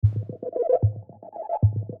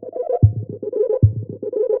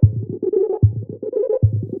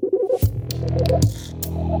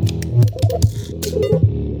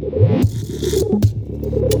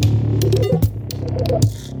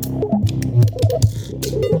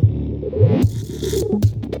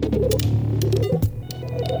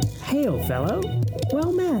fellow.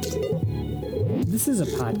 Well met. This is a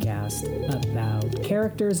podcast about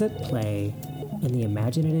characters at play and the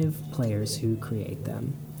imaginative players who create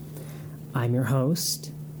them. I'm your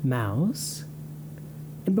host, Mouse.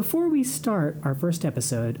 And before we start our first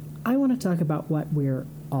episode, I want to talk about what we're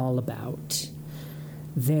all about.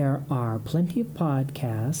 There are plenty of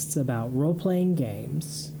podcasts about role-playing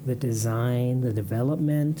games, the design, the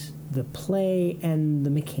development, the play, and the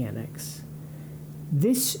mechanics.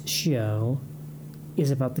 This show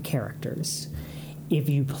is about the characters. If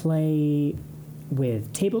you play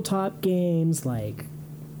with tabletop games like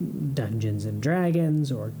Dungeons and Dragons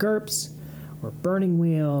or GURPS or Burning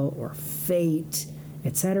Wheel or Fate,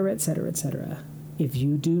 etc., etc., etc. If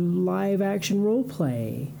you do live action role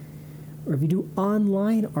play, or if you do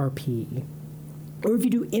online RP, or if you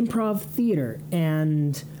do improv theater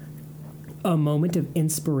and a moment of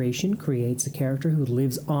inspiration creates a character who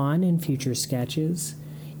lives on in future sketches,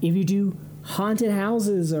 if you do haunted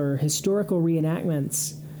houses or historical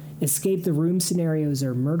reenactments, escape the room scenarios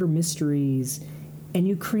or murder mysteries, and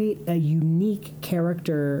you create a unique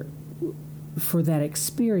character for that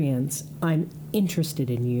experience, I'm interested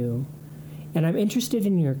in you, and I'm interested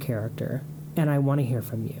in your character, and I want to hear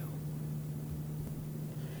from you.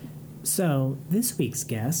 So, this week's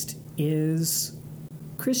guest is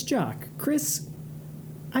Chris Jock. Chris,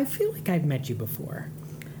 I feel like I've met you before.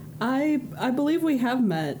 I believe we have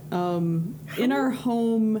met in our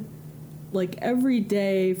home like every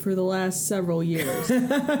day for the last several years.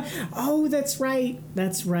 Oh, that's right.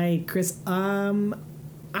 That's right, Chris. We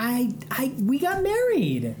got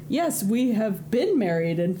married. Yes, we have been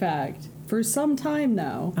married, in fact, for some time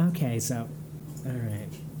now. Okay, so, all right.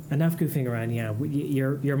 Enough goofing around. Yeah,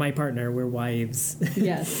 you're my partner. We're wives.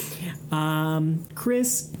 Yes.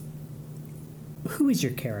 Chris, who is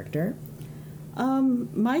your character?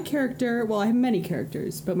 My character, well, I have many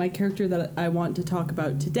characters, but my character that I want to talk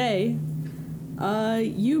about today,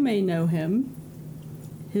 you may know him.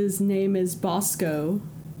 His name is Bosco,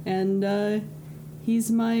 and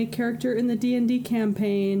he's my character in the D&D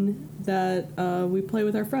campaign that we play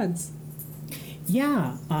with our friends.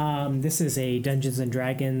 Yeah, this is a Dungeons &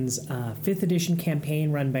 Dragons 5th edition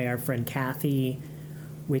campaign run by our friend Kathy,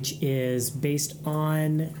 which is based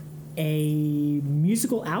on a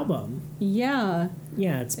musical album. Yeah.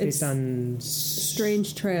 Yeah, it's based on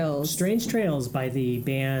Strange Trails. Strange Trails by the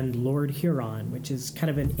band Lord Huron, which is kind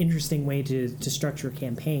of an interesting way to structure a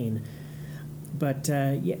campaign. But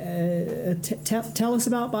tell us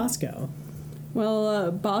about Bosco.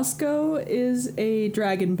 Well, Bosco is a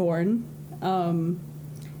dragonborn.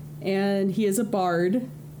 And he is a bard,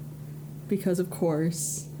 because of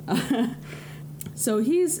course. So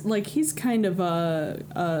he's kind of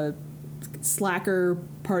a slacker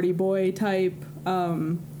party boy type,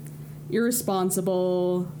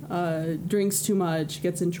 irresponsible, drinks too much,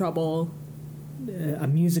 gets in trouble. A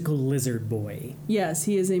musical lizard boy. Yes,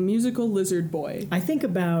 he is a musical lizard boy. I think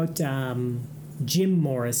about Jim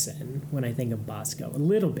Morrison when I think of Bosco a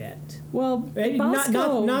little bit. Well,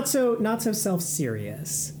 Bosco not so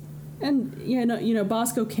self-serious. And you know,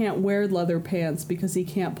 Bosco can't wear leather pants because he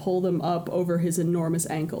can't pull them up over his enormous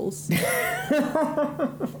ankles.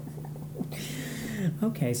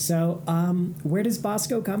 Okay, so where does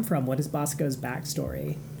Bosco come from? What is Bosco's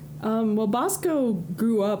backstory? Well, Bosco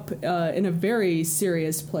grew up in a very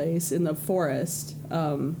serious place in the forest.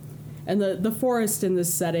 And the forest in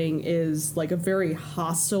this setting is like a very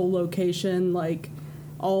hostile location. Like,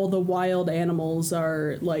 all the wild animals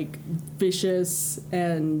are like vicious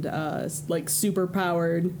and like super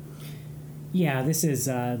powered. Yeah, this is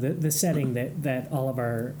the setting that all of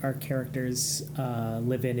our characters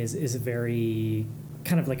live in is a very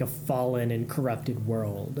kind of like a fallen and corrupted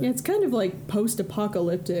world. Yeah, it's kind of like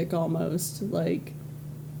post-apocalyptic almost. Like,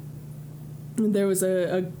 there was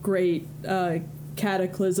a great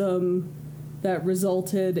cataclysm that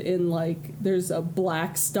resulted in, like, there's a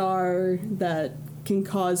black star that can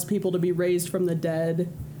cause people to be raised from the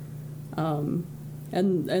dead, and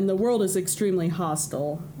the world is extremely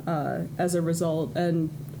hostile as a result, and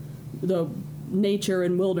the nature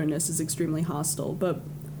and wilderness is extremely hostile. But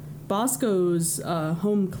Bosco's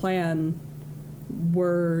home clan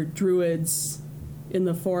were druids in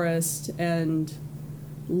the forest and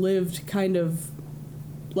lived kind of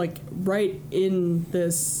like right in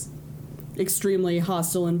this extremely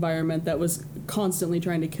hostile environment that was constantly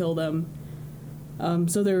trying to kill them.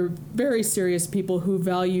 So they're very serious people who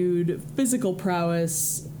valued physical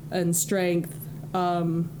prowess and strength,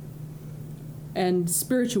 and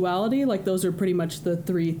spirituality. Like, those are pretty much the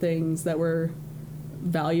three things that were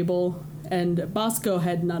valuable. And Bosco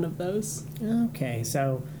had none of those. Okay,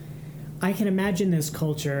 so I can imagine this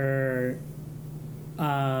culture,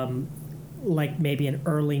 like maybe an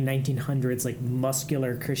early 1900s, like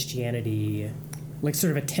muscular Christianity, like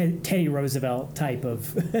sort of a Teddy Roosevelt type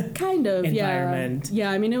of kind of environment.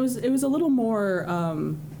 Yeah, I mean, it was a little more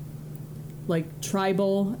like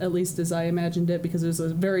tribal, at least as I imagined it, because it was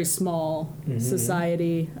a very small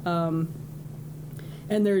society.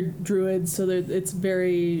 And they're druids, so it's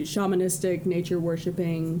very shamanistic, nature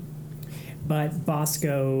worshipping. But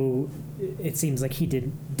Bosco, it seems like he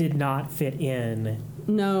did not fit in.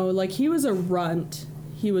 No, like he was a runt.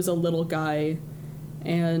 He was a little guy,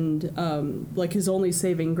 and like his only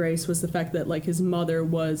saving grace was the fact that like his mother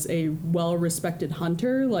was a well-respected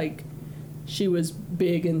hunter. Like she was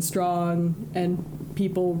big and strong, and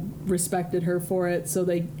people respected her for it. So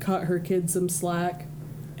they cut her kid some slack.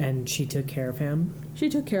 And she took care of him. She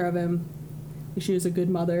took care of him. She was a good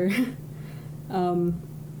mother.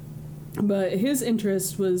 But his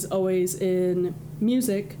interest was always in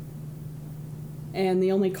music, and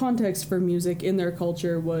the only context for music in their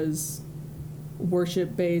culture was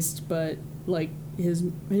worship-based, but like his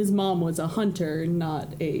mom was a hunter,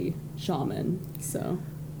 not a shaman, so...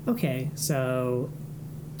 Okay, so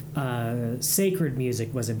sacred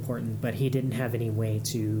music was important, but he didn't have any way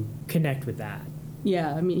to connect with that.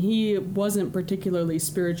 Yeah, I mean, he wasn't particularly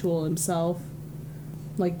spiritual himself.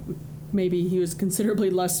 Like, maybe he was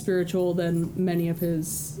considerably less spiritual than many of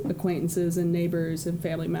his acquaintances and neighbors and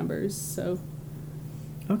family members, so...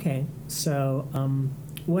 Okay, so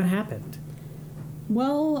what happened?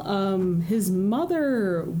 Well, his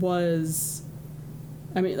mother was...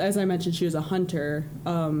 I mean, as I mentioned, she was a hunter,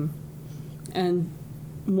 and on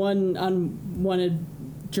one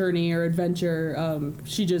journey or adventure,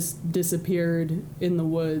 she just disappeared in the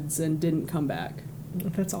woods and didn't come back.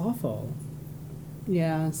 That's awful.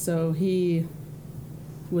 Yeah, so he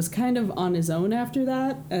was kind of on his own after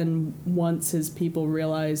that, and once his people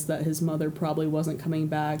realized that his mother probably wasn't coming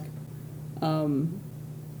back,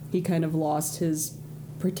 he kind of lost his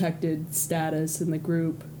protected status in the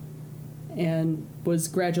group and was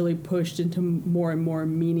gradually pushed into more and more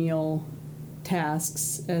menial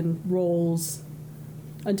tasks and roles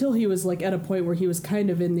until he was like at a point where he was kind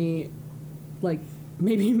of in the like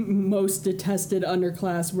maybe most detested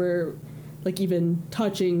underclass, where like even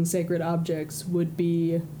touching sacred objects would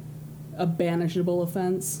be a banishable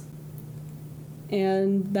offense.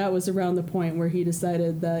 And that was around the point where he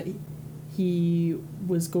decided that he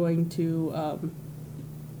was going to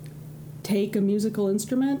take a musical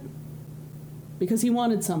instrument because he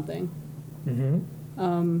wanted something.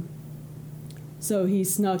 So he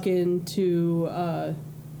snuck into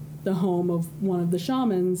the home of one of the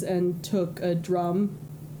shamans and took a drum,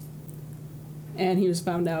 and he was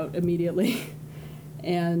found out immediately.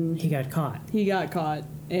 And he got caught. He got caught,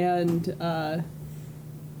 and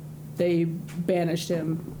they banished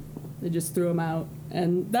him. They just threw him out,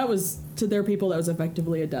 and that was, to their people, that was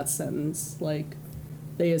effectively a death sentence. Like,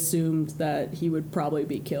 they assumed that he would probably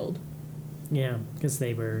be killed. Yeah, because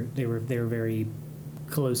they were very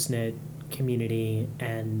close-knit community,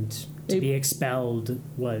 and to be expelled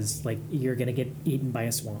was like you're gonna get eaten by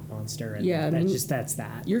a swamp monster, and yeah, that's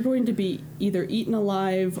that. You're going to be either eaten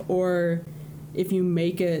alive, or if you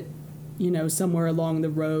make it, somewhere along the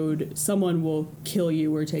road, someone will kill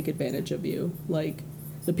you or take advantage of you. Like,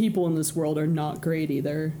 the people in this world are not great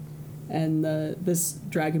either, and this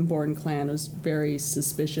Dragonborn clan was very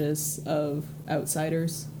suspicious of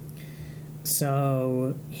outsiders.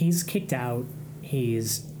 So he's kicked out.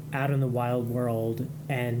 He's out in the wild world,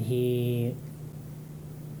 and he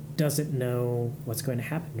doesn't know what's going to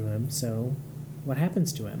happen to him. So what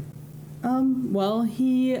happens to him? Well,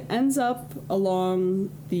 he ends up along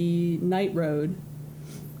the Night Road,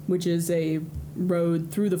 which is a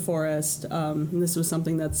road through the forest. And this was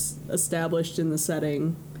something that's established in the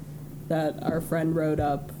setting that our friend wrote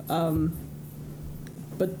up.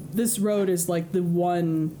 But this road is like the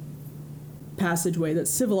one passageway that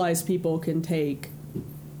civilized people can take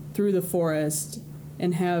through the forest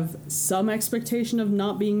and have some expectation of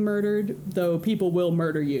not being murdered, though people will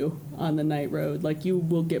murder you on the Night Road. Like, you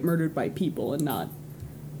will get murdered by people and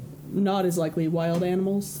not as likely wild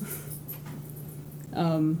animals.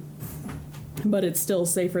 But it's still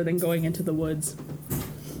safer than going into the woods.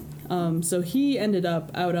 So he ended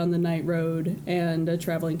up out on the Night Road, and a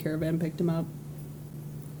traveling caravan picked him up.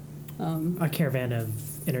 A caravan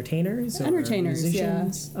of entertainers? Or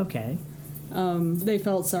musicians? Yeah. Okay. They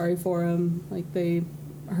felt sorry for him. Like, they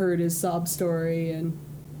heard his sob story and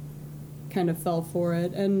kind of fell for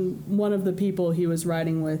it. And one of the people he was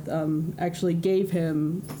riding with actually gave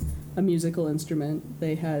him a musical instrument.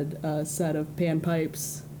 They had a set of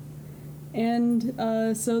panpipes,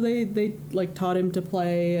 And so they like taught him to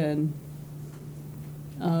play, and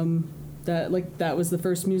that was the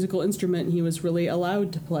first musical instrument he was really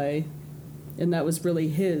allowed to play, and that was really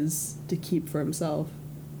his to keep for himself.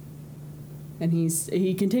 And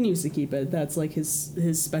he continues to keep it. That's like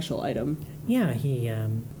his special item. Yeah,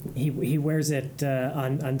 he wears it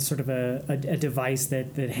on sort of a device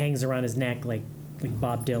that hangs around his neck like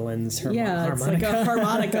Bob Dylan's harmonica. It's like a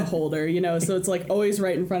harmonica holder, so it's like always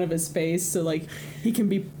right in front of his face, so like he can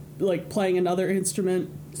be like playing another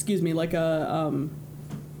instrument,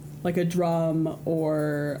 like a drum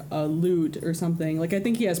or a lute or something. Like I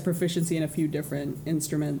think he has proficiency in a few different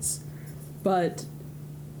instruments, but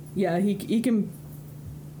yeah, he can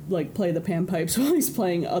like play the panpipes while he's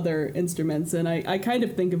playing other instruments, and I kind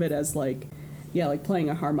of think of it as like playing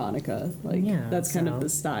a harmonica. That's kind of the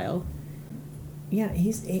style. Yeah,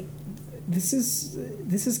 this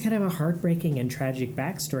is kind of a heartbreaking and tragic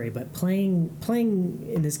backstory, but playing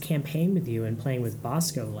in this campaign with you and playing with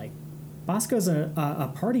Bosco, like Bosco's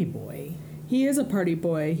a party boy. He is a party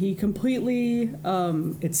boy. He completely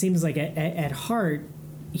it seems like at heart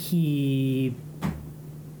he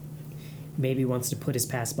maybe wants to put his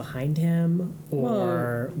past behind him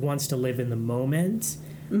or wants to live in the moment.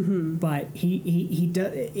 Mm-hmm. But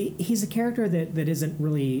he's a character that isn't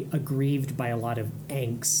really aggrieved by a lot of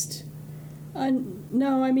angst.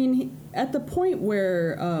 No, I mean, at the point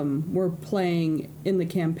where we're playing in the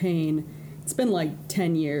campaign, it's been like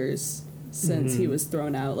 10 years since he was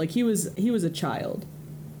thrown out. Like he was a child,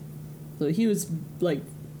 so he was like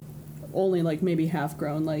only like maybe half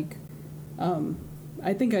grown. Like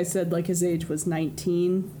I think I said like his age was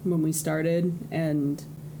 19 when we started, and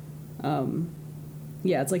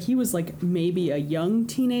yeah, it's like he was like maybe a young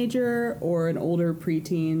teenager or an older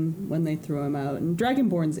preteen when they threw him out. And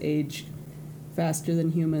Dragonborns age faster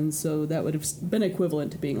than humans, so that would have been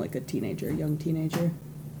equivalent to being like a young teenager.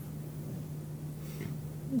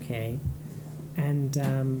 Okay.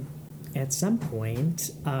 And at some point,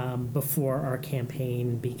 before our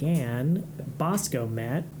campaign began, Bosco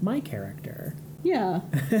met my character. Yeah.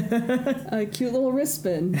 A cute little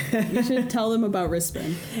Rispin. You should tell them about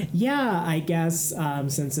Rispin. Yeah, I guess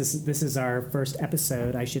since this is our first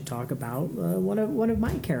episode, I should talk about one of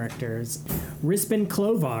my characters, Rispin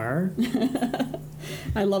Clovar.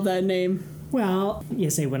 I love that name. Well, you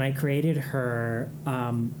see, when I created her,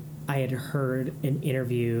 I had heard an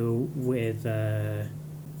interview with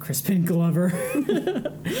Crispin Glover,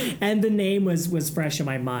 and the name was fresh in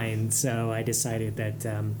my mind, so I decided that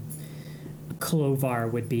Clovar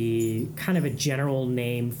would be kind of a general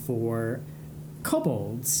name for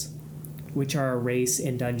kobolds, which are a race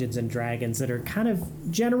in Dungeons and Dragons that are kind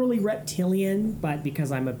of generally reptilian, but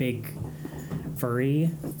because I'm a big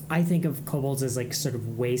furry, I think of kobolds as like sort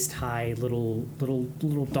of waist-high little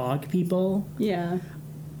dog people. Yeah.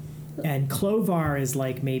 And Clovar is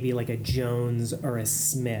like maybe like a Jones or a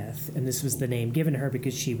Smith. And this was the name given her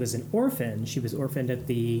because she was an orphan. She was orphaned at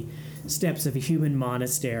the steps of a human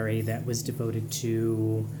monastery that was devoted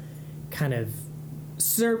to kind of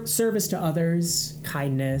service to others,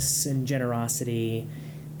 kindness, and generosity.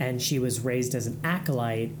 And she was raised as an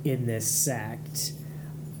acolyte in this sect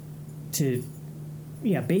to,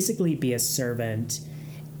 basically be a servant.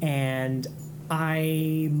 And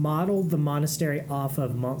I modeled the monastery off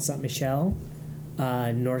of Mont Saint-Michel,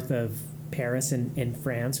 north of Paris in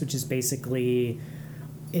France, which is basically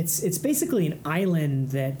it's basically an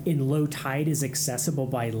island that in low tide is accessible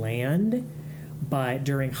by land, but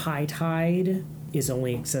during high tide is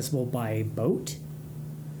only accessible by boat.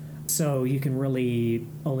 So you can really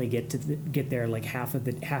only get there like half of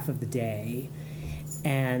the day,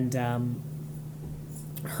 and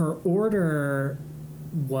her order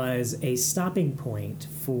was a stopping point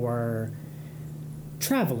for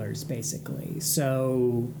travelers, basically.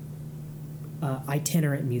 So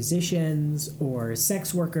itinerant musicians or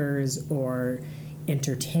sex workers or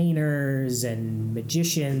entertainers and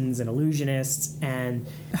magicians and illusionists and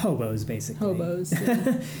hobos, basically. Hobos.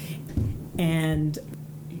 Yeah. And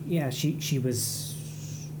she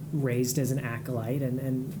was raised as an acolyte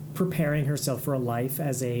and preparing herself for a life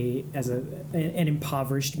as an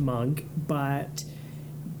impoverished monk, but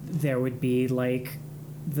there would be like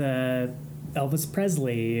the Elvis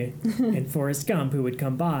Presley and Forrest Gump who would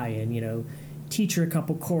come by and, teach her a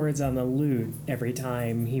couple chords on the lute every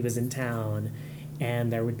time he was in town.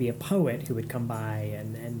 And there would be a poet who would come by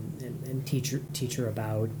and teach her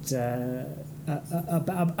about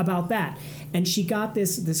that. And she got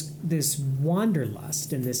this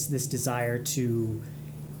wanderlust and this desire to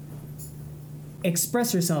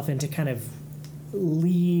express herself and to kind of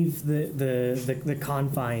leave the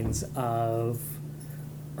confines of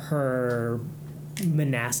her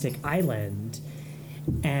monastic island,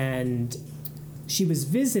 and she was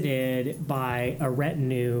visited by a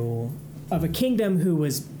retinue of a kingdom who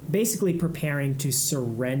was basically preparing to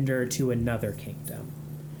surrender to another kingdom.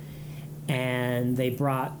 And they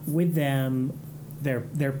brought with them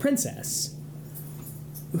their princess,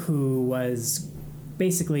 who was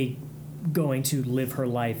basically going to live her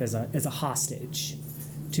life as a hostage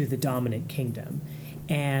to the dominant kingdom.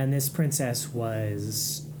 And this princess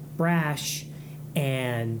was brash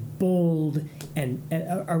and bold and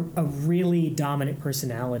a really dominant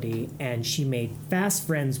personality, and she made fast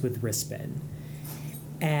friends with Rispin.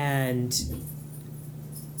 And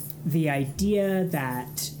the idea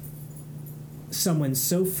that someone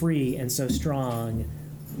so free and so strong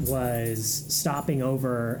was stopping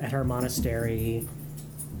over at her monastery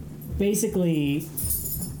basically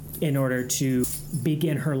in order to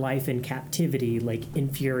begin her life in captivity, like,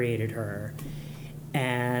 infuriated her.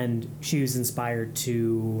 And she was inspired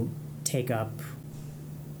to take up,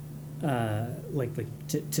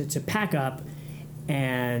 to pack up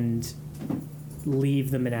and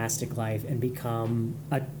leave the monastic life and become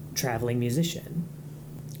a traveling musician.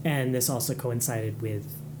 And this also coincided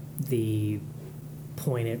with the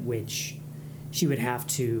point at which she would have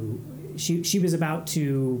to, she was about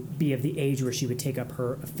to be of the age where she would take up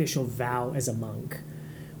her official vow as a monk,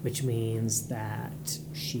 which means that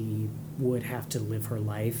she would have to live her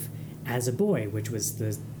life as a boy, which was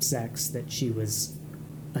the sex that she was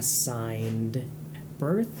assigned at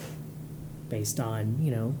birth based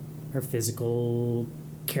on, her physical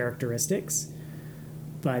characteristics.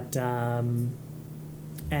 But, and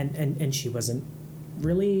she wasn't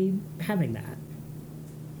really having that.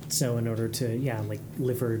 So in order to,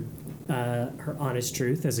 live her honest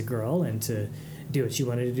truth as a girl and to do what she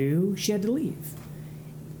wanted to do, she had to leave.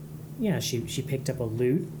 Yeah, she picked up a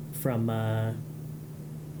lute from a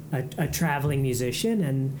traveling musician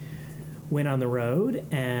and went on the road,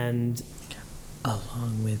 and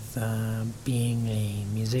along with being a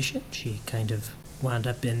musician, she kind of wound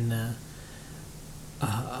up in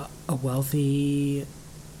a wealthy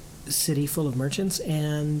city full of merchants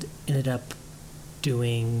and ended up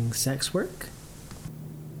doing sex work.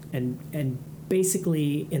 And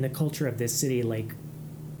basically in the culture of this city, like,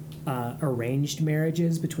 arranged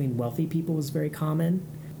marriages between wealthy people was very common,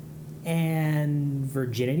 and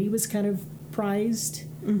virginity was kind of prized.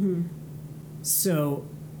 Mm-hmm. So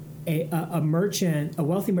a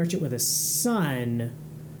wealthy merchant with a son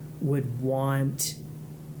would want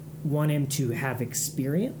him to have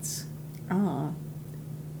experience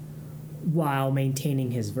while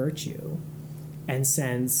maintaining his virtue. And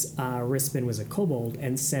since Rispin was a kobold,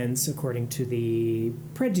 and since, according to the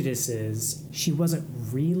prejudices, she wasn't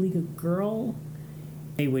really a girl,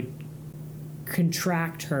 they would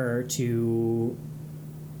contract her to,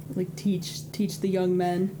 like, teach the young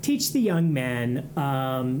men. Teach the young men,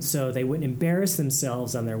 so they wouldn't embarrass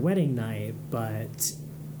themselves on their wedding night, but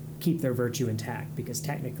keep their virtue intact, because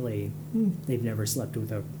technically they've never slept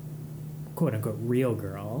with a quote-unquote real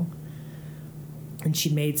girl. And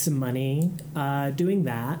she made some money doing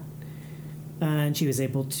that, and she was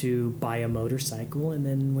able to buy a motorcycle. And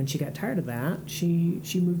then when she got tired of that, she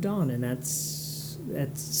moved on. And that's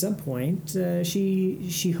at some point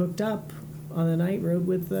she hooked up on the night road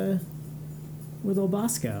with old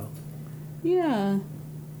Bosco. Yeah,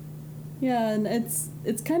 and it's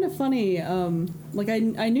kind of funny.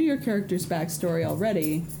 I knew your character's backstory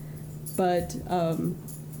already, but.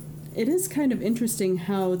 It is kind of interesting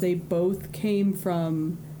how they both came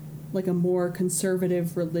from, like, a more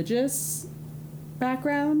conservative religious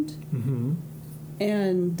background, mm-hmm.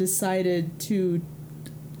 and decided to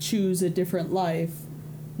choose a different life,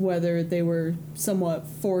 whether they were somewhat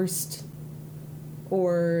forced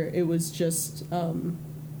or it was just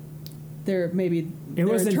their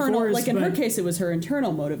internal, forced, like in her case it was her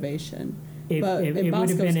internal motivation, but in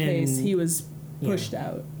Bosco's case he was pushed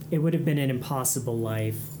out. It would have been an impossible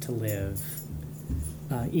life to live,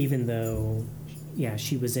 even though,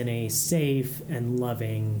 she was in a safe and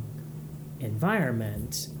loving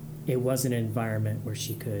environment. It was an environment where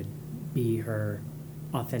she could be her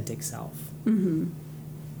authentic self. Mm-hmm.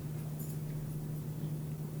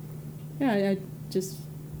 Yeah, I just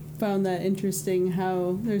found that interesting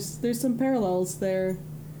how there's some parallels there,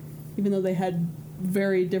 even though they had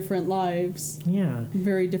very different lives. Yeah.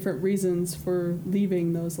 Very different reasons for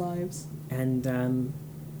leaving those lives. And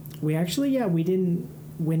we actually, we didn't,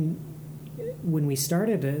 when we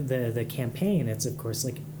started the campaign, it's of course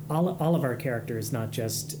like all of our characters, not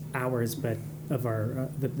just ours, but of our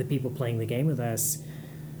the people playing the game with us,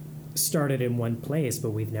 started in one place,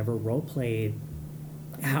 but we've never role played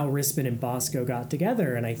how Rispin and Bosco got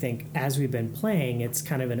together, and I think as we've been playing, it's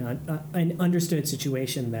kind of an understood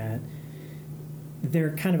situation that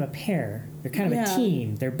they're kind of a pair. They're kind of a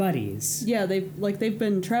team. They're buddies. Yeah, they've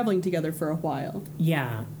been traveling together for a while.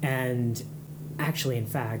 Yeah, and actually, in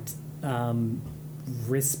fact,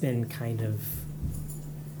 Rispin kind of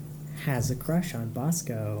has a crush on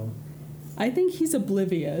Bosco. I think he's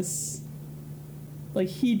oblivious. Like,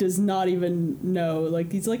 he does not even know.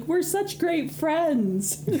 Like, he's like, we're such great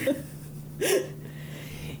friends.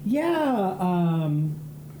 Yeah,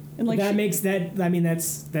 and like that makes that. I mean,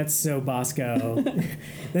 that's so Bosco.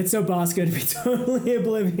 That's so Bosco to be totally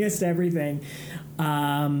oblivious to everything.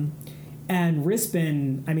 And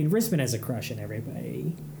Rispin. I mean, Rispin has a crush on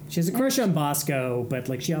everybody. She has a crush on Bosco, but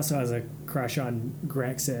like she also has a crush on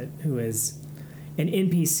Grexit, who is an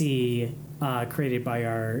NPC created by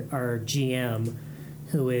our GM,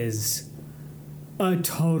 who is a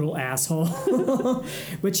total asshole.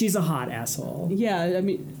 But she's a hot asshole. Yeah, I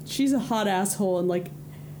mean, she's a hot asshole, and like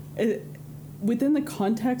within the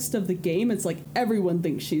context of the game, it's like everyone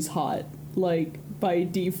thinks she's hot, like by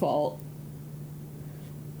default.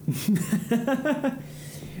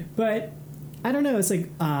 But I don't know, it's like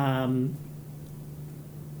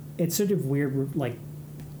it's sort of weird, like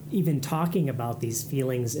even talking about these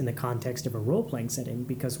feelings in the context of a role-playing setting,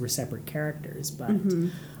 because we're separate characters, but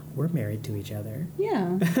we're married to each other.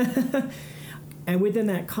 Yeah. And within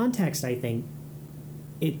that context, I think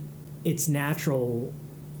it's natural.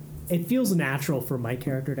 It feels natural for my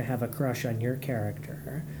character to have a crush on your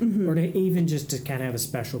character, or to even just to kind of have a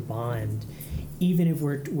special bond, even if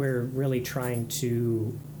we're really trying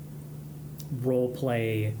to role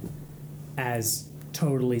play as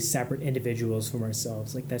totally separate individuals from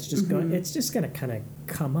ourselves. Like that's just going. It's just going to kind of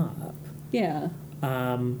come up. Yeah.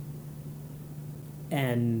 And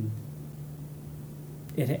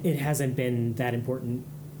it hasn't been that important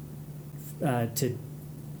to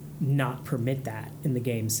not permit that in the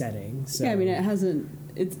game setting. So. Yeah, I mean, it hasn't.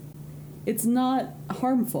 It's not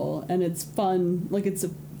harmful, and it's fun. Like, it's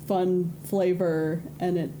a fun flavor,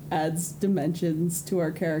 and it adds dimensions to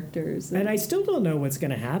our characters. And I still don't know what's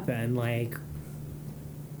going to happen. Like,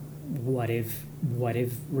 what if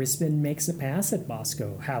Rispin makes a pass at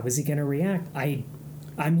Bosco? How is he going to react?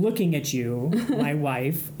 I'm looking at you, my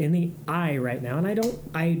wife, in the eye right now, and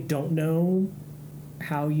I don't know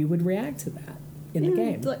how you would react to that in the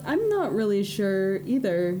game. Like, I'm not really sure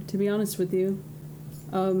either, to be honest with you.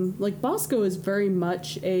 Like, Bosco is very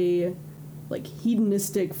much a like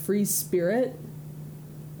hedonistic free spirit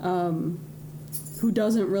who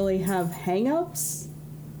doesn't really have hang-ups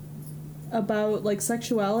about like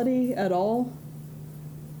sexuality at all.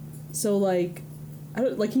 So like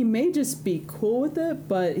he may just be cool with it,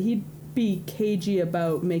 but he'd be cagey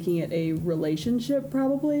about making it a relationship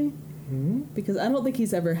probably. Because I don't think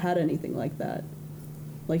he's ever had anything like that.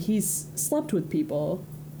 Like, he's slept with people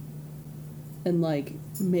and like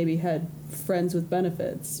maybe had friends with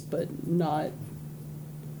benefits, but not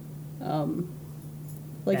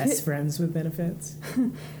like best friends with benefits.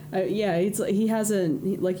 Yeah, it's like he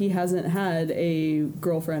hasn't had a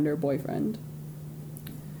girlfriend or boyfriend.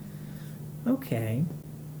 Okay,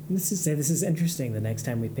 this is interesting. The next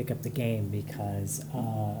time we pick up the game, because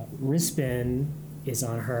Rispin is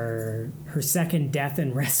on her second death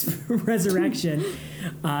and resurrection.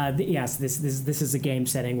 Yes, this is a game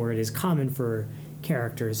setting where it is common for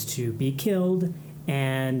characters to be killed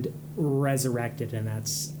and resurrected, and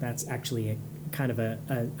that's actually a kind of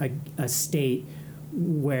a state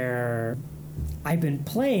where I've been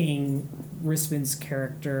playing Rispin's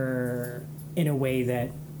character in a way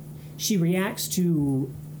that she reacts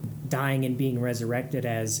to dying and being resurrected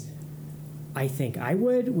as I think I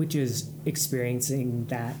would, which is experiencing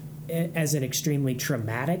that as an extremely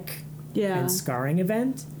traumatic and scarring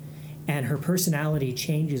event, and her personality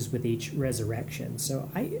changes with each resurrection. So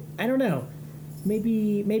I don't know,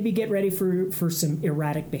 maybe get ready for some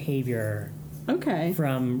erratic behavior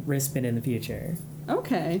from Rispin in the future.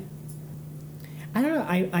 Okay. I don't know.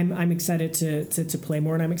 I'm excited to play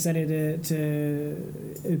more, and I'm excited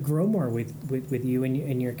to grow more with you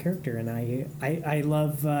and your character. And I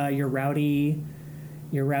love your rowdy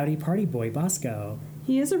party boy Bosco.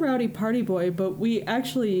 He is a rowdy party boy, but we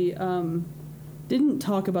actually didn't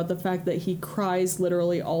talk about the fact that he cries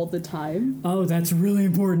literally all the time. Oh, that's really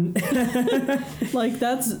important. Like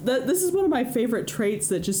this is one of my favorite traits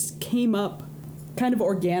that just came up kind of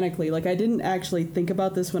organically. Like, I didn't actually think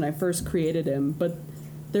about this when I first created him, but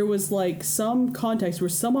there was like some context where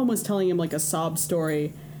someone was telling him like a sob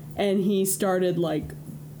story, and he started like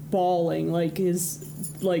bawling, like his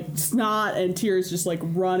like snot and tears just like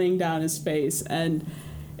running down his face, and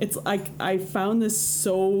it's like I found this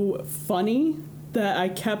so funny that I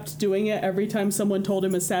kept doing it every time someone told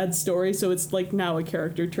him a sad story, so it's like now a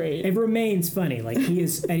character trait. It remains funny. Like he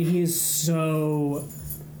is so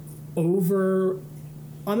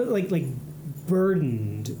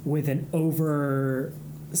burdened with an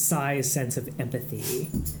oversized sense of empathy.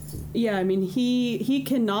 Yeah, I mean he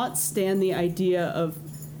cannot stand the idea of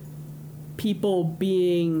people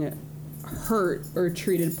being hurt or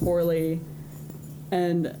treated poorly,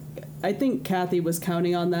 and I think Kathy was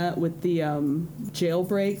counting on that with the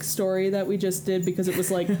jailbreak story that we just did, because it was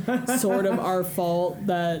like sort of our fault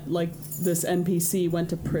that like this NPC went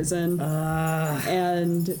to prison,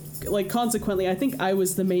 and like consequently I think I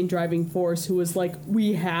was the main driving force who was like,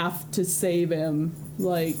 we have to save him,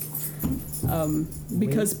 like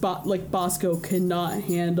because Bosco cannot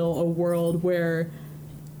handle a world where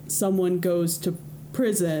someone goes to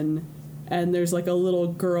prison and there's like a little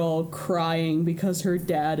girl crying because her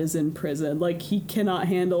dad is in prison. Like, he cannot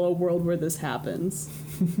handle a world where this happens.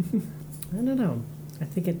 I don't know. I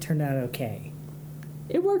think it turned out okay.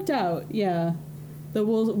 It worked out, yeah. But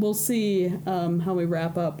we'll see how we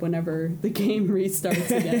wrap up whenever the game restarts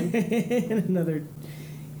again. In another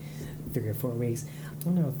 3 or 4 weeks. I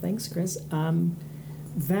don't know. Thanks, Chris.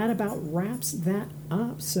 That about wraps that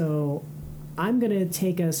up. So I'm going to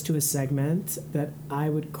take us to a segment that I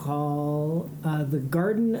would call the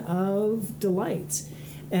Garden of Delights.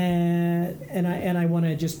 And I want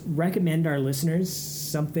to just recommend our listeners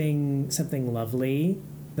something lovely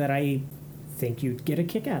that I think you'd get a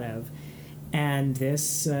kick out of. And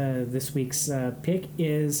this week's pick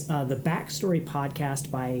is the Backstory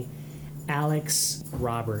podcast by Alex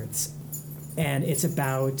Roberts. And it's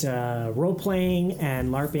about role-playing and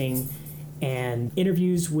LARPing and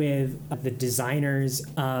interviews with the designers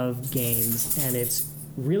of games. And it's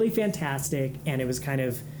really fantastic. And it was kind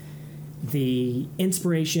of the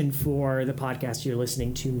inspiration for the podcast you're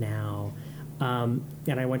listening to now.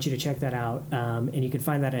 And I want you to check that out. And you can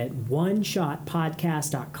find that at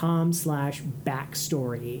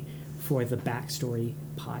oneshotpodcast.com/backstory for the Backstory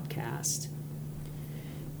podcast.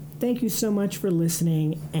 Thank you so much for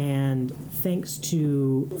listening. And thanks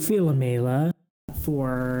to Philomela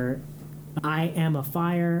for I Am a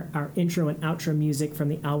Fire, our intro and outro music from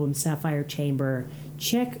the album Sapphire Chamber.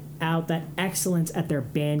 Check out that excellence at their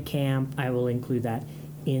Bandcamp. I will include that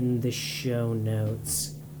in the show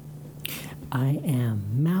notes. I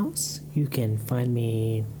am Mouse. You can find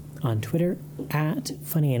me on Twitter at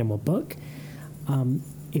FunnyAnimalBook.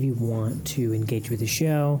 If you want to engage with the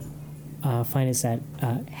show, find us at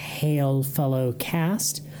Hail Fellow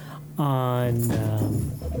Cast on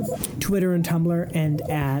Twitter and Tumblr and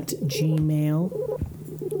at Gmail.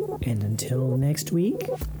 And until next week,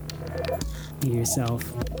 be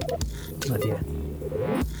yourself. Love ya.